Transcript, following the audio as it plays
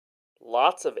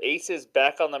Lots of aces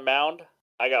back on the mound.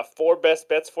 I got four best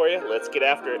bets for you. Let's get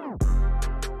after it.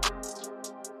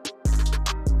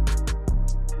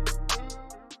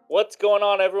 What's going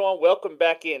on, everyone? Welcome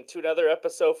back in to another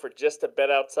episode for Just a Bet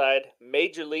Outside.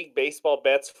 Major League Baseball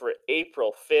bets for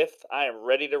April 5th. I am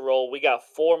ready to roll. We got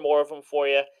four more of them for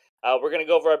you. We're going to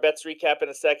go over our bets recap in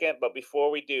a second, but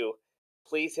before we do,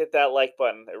 please hit that like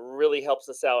button. It really helps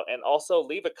us out. And also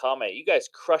leave a comment. You guys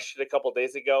crushed it a couple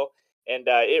days ago, and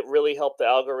it really helped the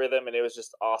algorithm, and it was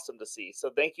just awesome to see. So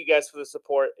thank you guys for the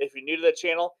support. If you're new to the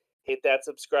channel, hit that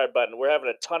subscribe button. We're having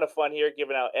a ton of fun here,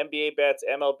 giving out NBA bets,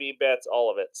 MLB bets,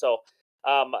 all of it. So,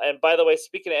 and by the way,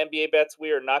 speaking of NBA bets, we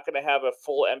are not going to have a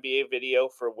full NBA video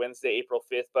for Wednesday, April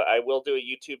 5th, but I will do a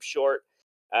YouTube short,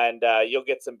 and you'll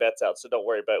get some bets out. So don't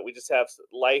worry about it. We just have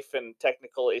life and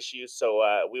technical issues, so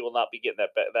we will not be getting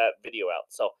that video out.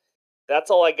 So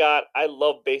that's all I got. I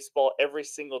love baseball. Every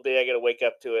single day I got to wake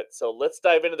up to it. So let's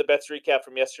dive into the bets recap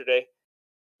from yesterday.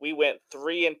 We went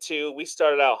 3-2. We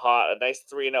started out hot, a nice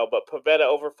 3-0. But Pavetta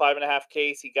over 5.5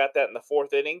 Ks. He got that in the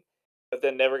fourth inning, but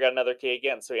then never got another K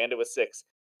again. So he ended with 6.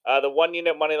 The 1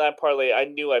 unit money line parlay. I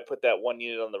knew I put that 1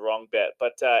 unit on the wrong bet.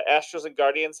 But Astros and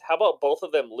Guardians. How about both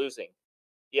of them losing?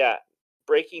 Yeah.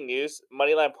 Breaking news: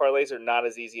 money line parlays are not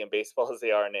as easy in baseball as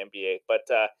they are in NBA. But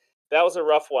that was a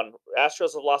rough one.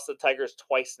 Astros have lost the Tigers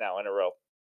twice now in a row.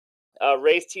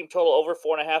 Rays team total over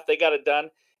 4.5. They got it done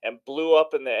and blew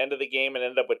up in the end of the game and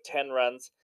ended up with 10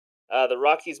 runs. The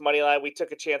Rockies money line, we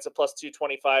took a chance at plus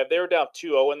 225. They were down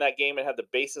 2-0 in that game and had the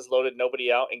bases loaded, nobody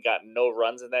out, and got no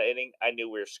runs in that inning. I knew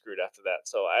we were screwed after that.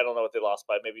 So I don't know what they lost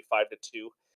by, maybe 5-2.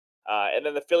 And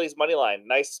then the Phillies money line,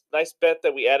 nice bet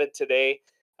that we added today.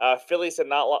 Phillies have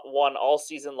not won all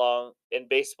season long in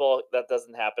baseball. That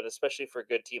doesn't happen, especially for a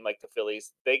good team like the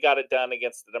Phillies. They got it done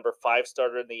against the number 5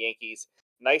 starter in the Yankees.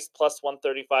 Nice plus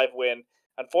 135 win.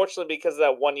 Unfortunately, because of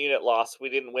that 1 unit loss, we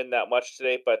didn't win that much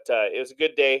today, but it was a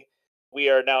good day. We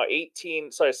are now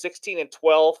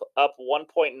 16-12, up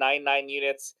 1.99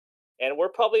 units, and we're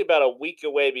probably about a week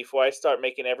away before I start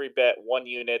making every bet 1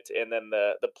 unit, and then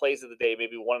the plays of the day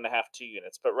maybe 1.5, 2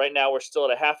 units. But right now we're still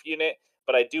at a half unit.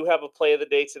 But I do have a play of the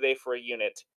day today for a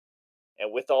unit.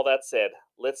 And with all that said,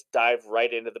 let's dive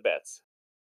right into the bets.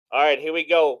 All right, here we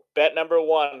go. Bet number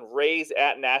one: Rays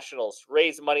at Nationals.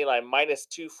 Rays money line minus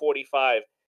 245.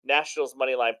 Nationals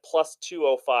money line plus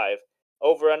 205.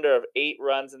 Over under of 8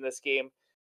 runs in this game.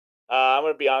 I'm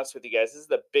going to be honest with you guys. This is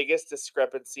the biggest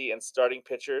discrepancy in starting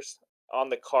pitchers on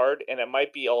the card, and it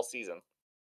might be all season.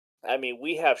 I mean,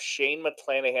 we have Shane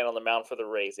McClanahan on the mound for the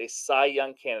Rays, a Cy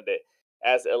Young candidate,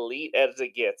 as elite as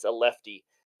it gets, a lefty,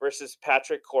 versus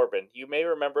Patrick Corbin. You may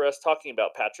remember us talking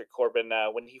about Patrick Corbin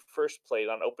when he first played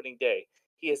on opening day.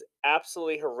 He is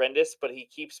absolutely horrendous, but he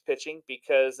keeps pitching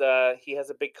because he has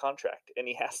a big contract, and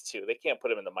he has to. They can't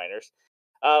put him in the minors.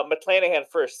 McClanahan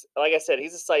first. Like I said,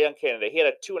 he's a Cy Young candidate. He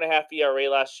had a 2.5 ERA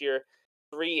last year,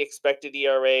 3 expected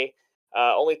ERA.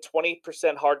 Only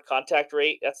 20% hard contact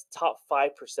rate. That's top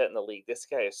 5% in the league. This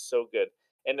guy is so good.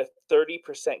 And a 30%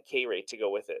 K rate to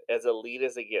go with it. As elite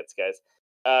as it gets, guys.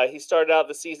 He started out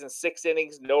the season 6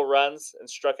 innings, no runs, and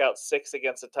struck out 6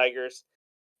 against the Tigers.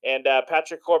 And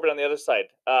Patrick Corbin on the other side,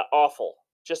 awful.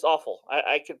 Just awful.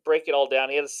 I could break it all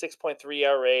down. He had a 6.3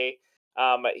 ERA.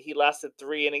 He lasted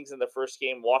 3 innings in the first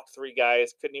game, walked 3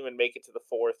 guys, couldn't even make it to the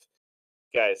fourth.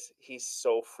 Guys, he's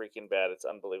so freaking bad. It's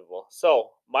unbelievable.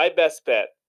 So, my best bet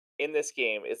in this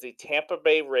game is the Tampa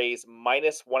Bay Rays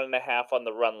minus 1.5 on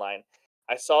the run line.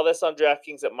 I saw this on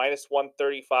DraftKings at minus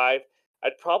 135.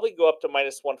 I'd probably go up to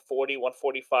minus 140,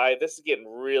 145. This is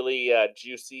getting really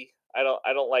juicy. I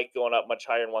don't like going up much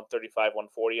higher than 135,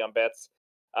 140 on bets.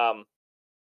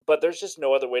 But there's just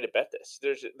no other way to bet this.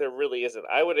 There really isn't.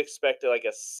 I would expect like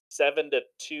a 7-2,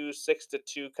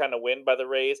 6-2 kind of win by the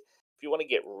Rays. If you want to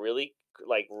get really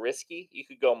like risky, you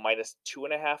could go minus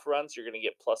 2.5 runs. You're going to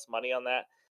get plus money on that.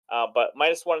 But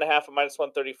minus 1.5 and minus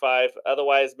 135.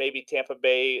 Otherwise, maybe Tampa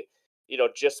Bay,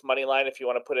 just money line if you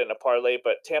want to put it in a parlay.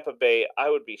 But Tampa Bay, I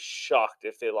would be shocked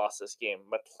if they lost this game.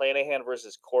 McClanahan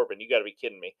versus Corbin. You got to be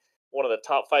kidding me. One of the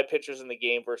top 5 pitchers in the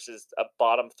game versus a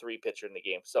bottom 3 pitcher in the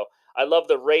game. So I love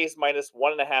the Rays minus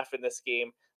 1.5 in this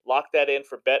game. Lock that in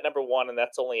for bet number one, and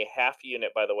that's only a half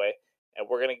unit, by the way. And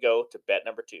we're going to go to bet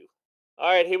number two. All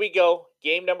right, here we go.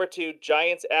 Game number 2,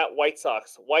 Giants at White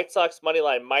Sox. White Sox money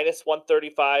line minus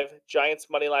 135. Giants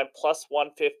money line plus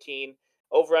 115.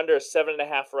 Over under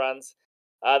 7.5 runs.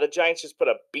 The Giants just put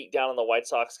a beat down on the White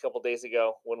Sox a couple days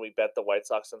ago when we bet the White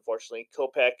Sox, unfortunately.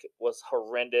 Kopech was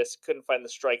horrendous. Couldn't find the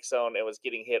strike zone. It was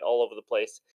getting hit all over the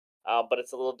place. But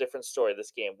it's a little different story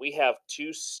this game. We have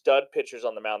 2 stud pitchers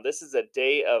on the mound. This is a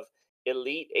day of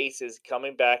elite aces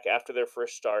coming back after their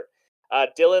first start.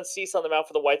 Dylan Cease on the mound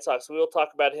for the White Sox. We will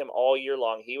talk about him all year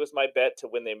long. He was my bet to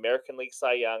win the American League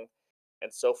Cy Young,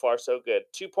 and so far so good.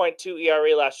 2.2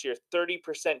 ERA last year,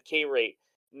 30% K rate,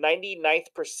 99th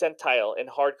percentile in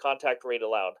hard contact rate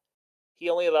allowed. He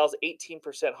only allows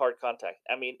 18% hard contact.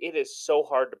 I mean, it is so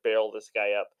hard to barrel this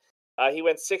guy up. He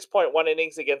went 6.1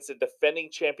 innings against the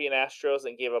defending champion Astros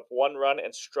and gave up 1 run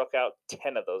and struck out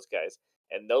 10 of those guys.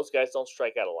 And those guys don't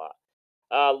strike out a lot.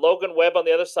 Logan Webb on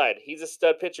the other side. He's a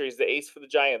stud pitcher. He's the ace for the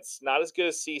Giants. Not as good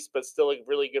as Cease, but still a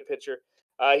really good pitcher.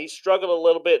 He struggled a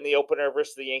little bit in the opener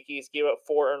versus the Yankees. Gave up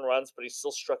 4 earned runs, but he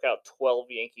still struck out 12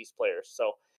 Yankees players.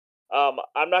 So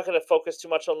I'm not going to focus too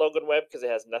much on Logan Webb because it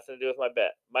has nothing to do with my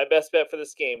bet. My best bet for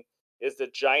this game is the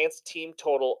Giants team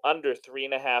total under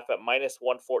 3.5 at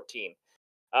 -114.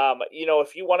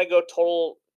 If you want to go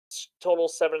total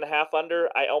 7.5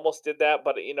 under, I almost did that,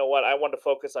 but you know what? I wanted to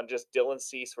focus on just Dylan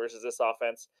Cease versus this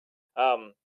offense.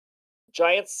 Um,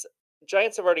 Giants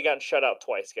Giants have already gotten shut out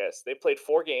twice, guys. They played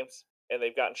 4 games and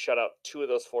they've gotten shut out 2 of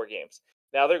those 4 games.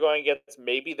 Now they're going against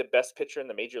maybe the best pitcher in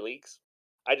the major leagues.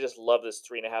 I just love this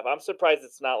 3.5. I'm surprised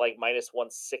it's not like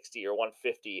 -160 or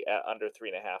 150 at under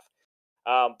 3.5.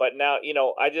 But now,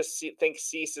 I just think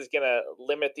Cease is going to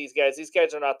limit these guys. These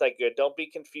guys are not that good. Don't be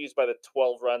confused by the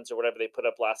 12 runs or whatever they put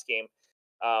up last game.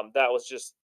 That was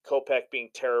just Kopech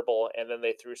being terrible, and then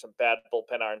they threw some bad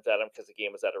bullpen irons at him because the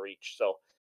game was out of reach. So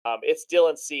it's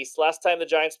Dylan Cease. Last time the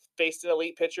Giants faced an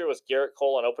elite pitcher was Garrett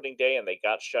Cole on opening day, and they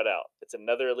got shut out. It's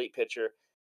another elite pitcher.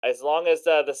 As long as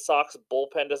the Sox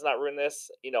bullpen does not ruin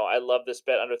this, I love this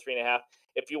bet under 3.5.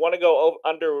 If you want to go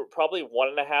under probably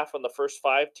 1.5 on the first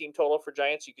 5 team total for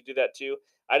Giants, you could do that too.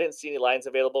 I didn't see any lines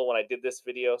available when I did this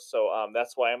video, so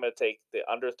that's why I'm going to take the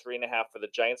under 3.5 for the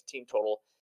Giants team total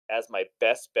as my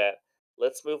best bet.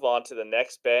 Let's move on to the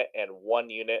next bet and 1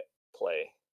 unit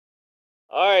play.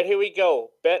 All right, here we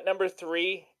go. Bet number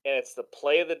 3, and it's the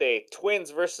play of the day. Twins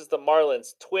versus the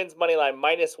Marlins. Twins money line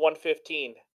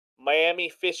 -115. Miami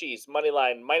Fishies money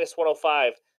line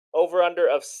 -105. Over under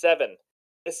of 7.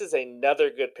 This is another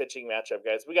good pitching matchup,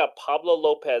 guys. We got Pablo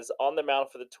Lopez on the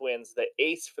mound for the Twins, the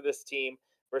ace for this team,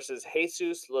 versus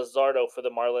Jesus Luzardo for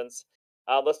the Marlins.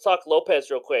 Let's talk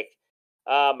Lopez real quick.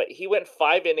 He went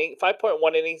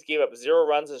 5.1 innings, gave up 0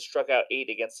 runs, and struck out 8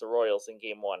 against the Royals in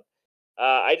Game 1.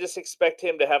 I just expect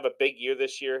him to have a big year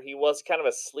this year. He was kind of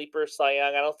a sleeper Cy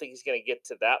Young. I don't think he's going to get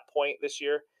to that point this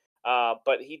year.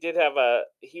 But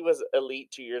he was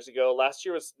elite 2 years ago. Last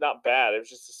year was not bad. It was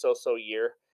just a so-so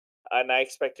year. And I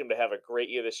expect him to have a great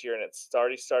year this year. And it's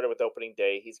already started with opening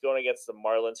day. He's going against the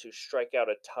Marlins, who strike out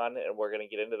a ton, and we're going to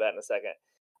get into that in a second.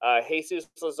 Jesus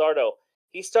Luzardo,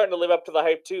 he's starting to live up to the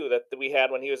hype too that we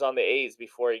had when he was on the A's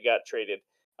before he got traded.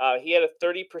 He had a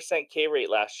 30% K rate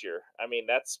last year. I mean,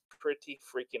 that's pretty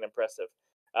freaking impressive.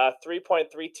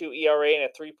 3.32 ERA and a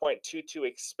 3.22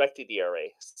 expected ERA.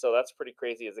 So that's pretty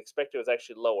crazy. His expected was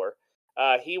actually lower.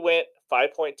 He went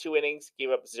 5.2 innings,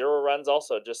 gave up 0 runs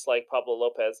also, just like Pablo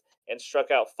Lopez, and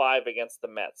struck out 5 against the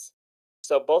Mets.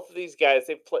 So both of these guys,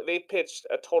 they pitched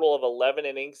a total of 11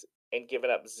 innings and given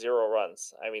up 0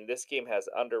 runs. I mean, this game has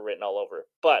underwritten all over.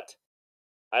 But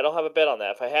I don't have a bet on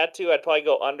that. If I had to, I'd probably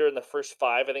go under in the first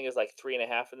 5. I think it's like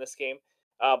 3.5 in this game.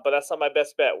 But that's not my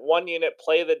best bet. 1 unit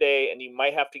play of the day, and you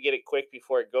might have to get it quick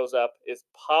before it goes up, is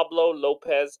Pablo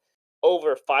Lopez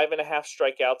over 5.5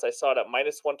 strikeouts. I saw it at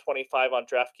 -125 on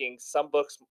DraftKings. Some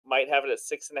books might have it at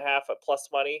 6.5 at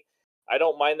plus money. I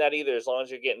don't mind that either, as long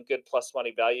as you're getting good plus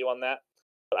money value on that.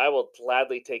 But I will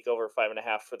gladly take over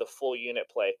 5.5 for the full unit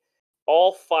play.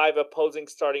 All 5 opposing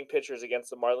starting pitchers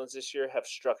against the Marlins this year have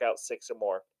struck out 6 or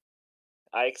more.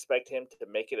 I expect him to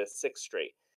make it a 6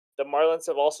 straight. The Marlins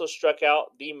have also struck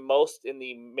out the most in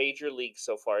the major leagues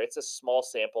so far. It's a small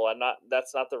sample.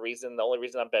 That's not the only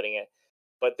reason I'm betting it.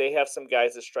 But they have some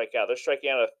guys that strike out. They're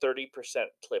striking out a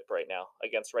 30% clip right now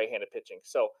against right-handed pitching.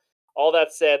 So all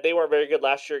that said, they weren't very good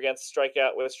last year against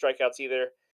strikeouts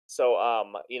either.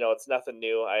 So it's nothing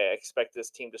new. I expect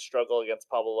this team to struggle against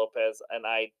Pablo Lopez, and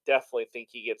I definitely think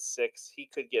he gets 6. He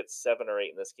could get 7 or 8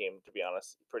 in this game, to be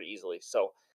honest, pretty easily.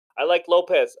 So I like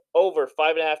Lopez over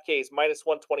 5.5 Ks,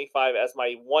 -125 as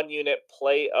my 1 unit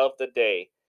play of the day.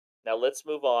 Now let's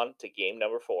move on to game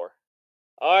number 4.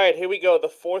 All right, here we go. The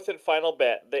 4th and final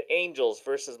bet. The Angels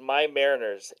versus my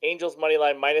Mariners. Angels money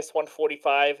line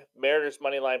 -145. Mariners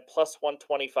money line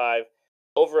 +125.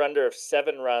 Over under of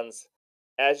 7 runs.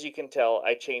 As you can tell,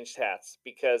 I changed hats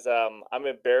because I'm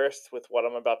embarrassed with what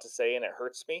I'm about to say, and it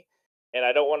hurts me. And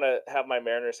I don't want to have my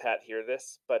Mariners hat hear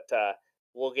this, but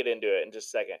we'll get into it in just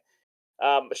a second.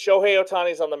 Shohei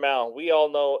Ohtani's on the mound. We all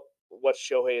know what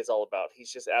Shohei is all about.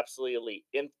 He's just absolutely elite.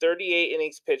 In 38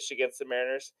 innings pitched against the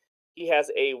Mariners, he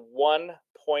has a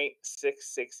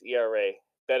 .66 ERA,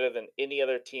 better than any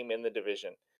other team in the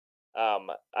division.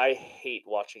 I hate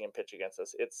watching him pitch against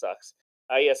us. It sucks.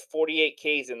 He has 48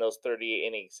 Ks in those 38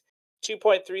 innings.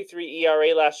 2.33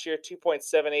 ERA last year,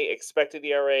 2.78 expected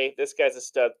ERA. This guy's a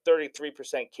stud,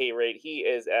 33% K rate. He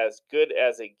is as good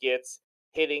as it gets.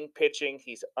 Hitting, pitching,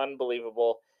 he's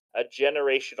unbelievable. A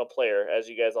generational player, as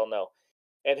you guys all know.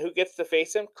 And who gets to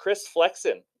face him? Chris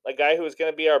Flexen, a guy who is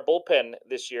going to be our bullpen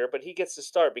this year, but he gets to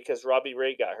start because Robbie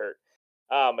Ray got hurt.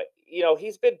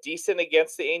 He's been decent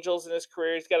against the Angels in his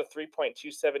career. He's got a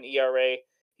 3.27 ERA.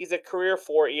 He's a career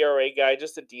 4 ERA guy,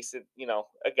 just a decent,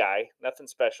 a guy, nothing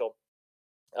special.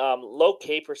 Low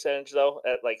K percentage, though,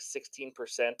 at like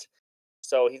 16%.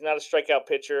 So he's not a strikeout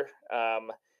pitcher.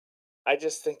 I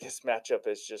just think this matchup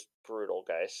is just brutal,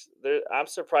 guys. I'm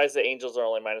surprised the Angels are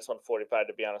only minus 145,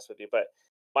 to be honest with you. But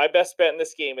my best bet in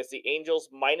this game is the Angels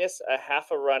minus a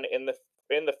half a run in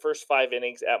the first 5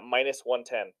 innings at minus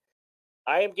 110.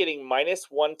 I am getting minus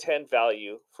 110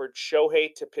 value for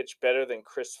Shohei to pitch better than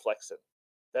Chris Flexen.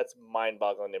 That's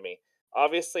mind-boggling to me.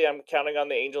 Obviously, I'm counting on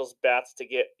the Angels' bats to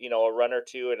get, a run or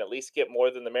two and at least get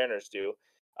more than the Mariners do.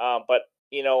 But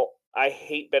I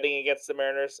hate betting against the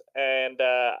Mariners, and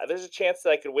there's a chance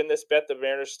that I could win this bet. The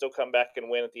Mariners still come back and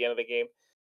win at the end of the game,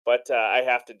 but I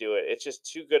have to do it. It's just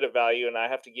too good a value, and I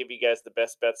have to give you guys the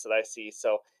best bets that I see.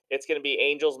 So it's going to be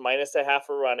Angels minus a half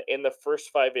a run in the first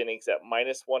 5 innings at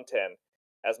minus 110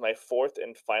 as my fourth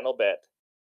and final bet.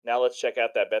 Now let's check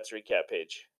out that bets recap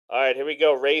page. All right, here we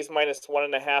go. Rays minus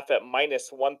 1.5 at minus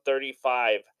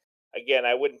 135. Again,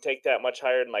 I wouldn't take that much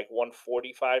higher than like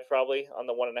 145 probably on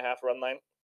the 1.5 run line.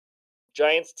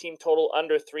 Giants team total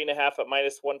under 3.5 at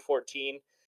minus 114,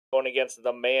 going against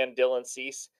the man Dylan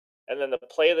Cease. And then the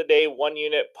play of the day, 1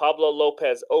 unit, Pablo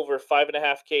Lopez over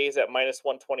 5.5 Ks at minus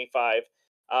 125.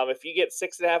 If you get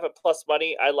 6.5 at plus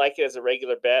money, I like it as a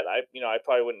regular bet. I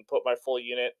probably wouldn't put my full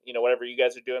unit. Whatever you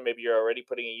guys are doing, maybe you're already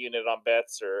putting a unit on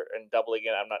bets and doubling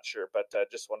it. I'm not sure, but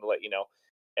just wanted to let you know.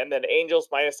 And then Angels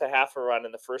minus a half a run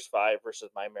in the first 5 versus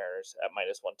my Mariners at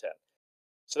minus 110.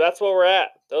 So that's where we're at.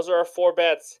 Those are our 4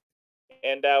 bets.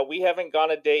 And we haven't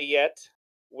gone a day yet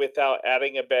without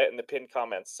adding a bet in the pinned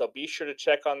comments. So be sure to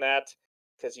check on that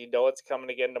because it's coming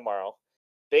again tomorrow.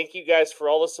 Thank you guys for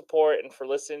all the support and for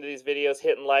listening to these videos.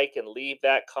 Hitting like and leave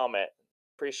that comment.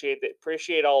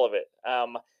 Appreciate all of it.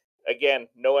 Again,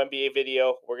 no NBA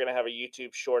video. We're going to have a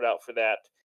YouTube short out for that.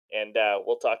 And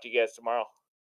we'll talk to you guys tomorrow.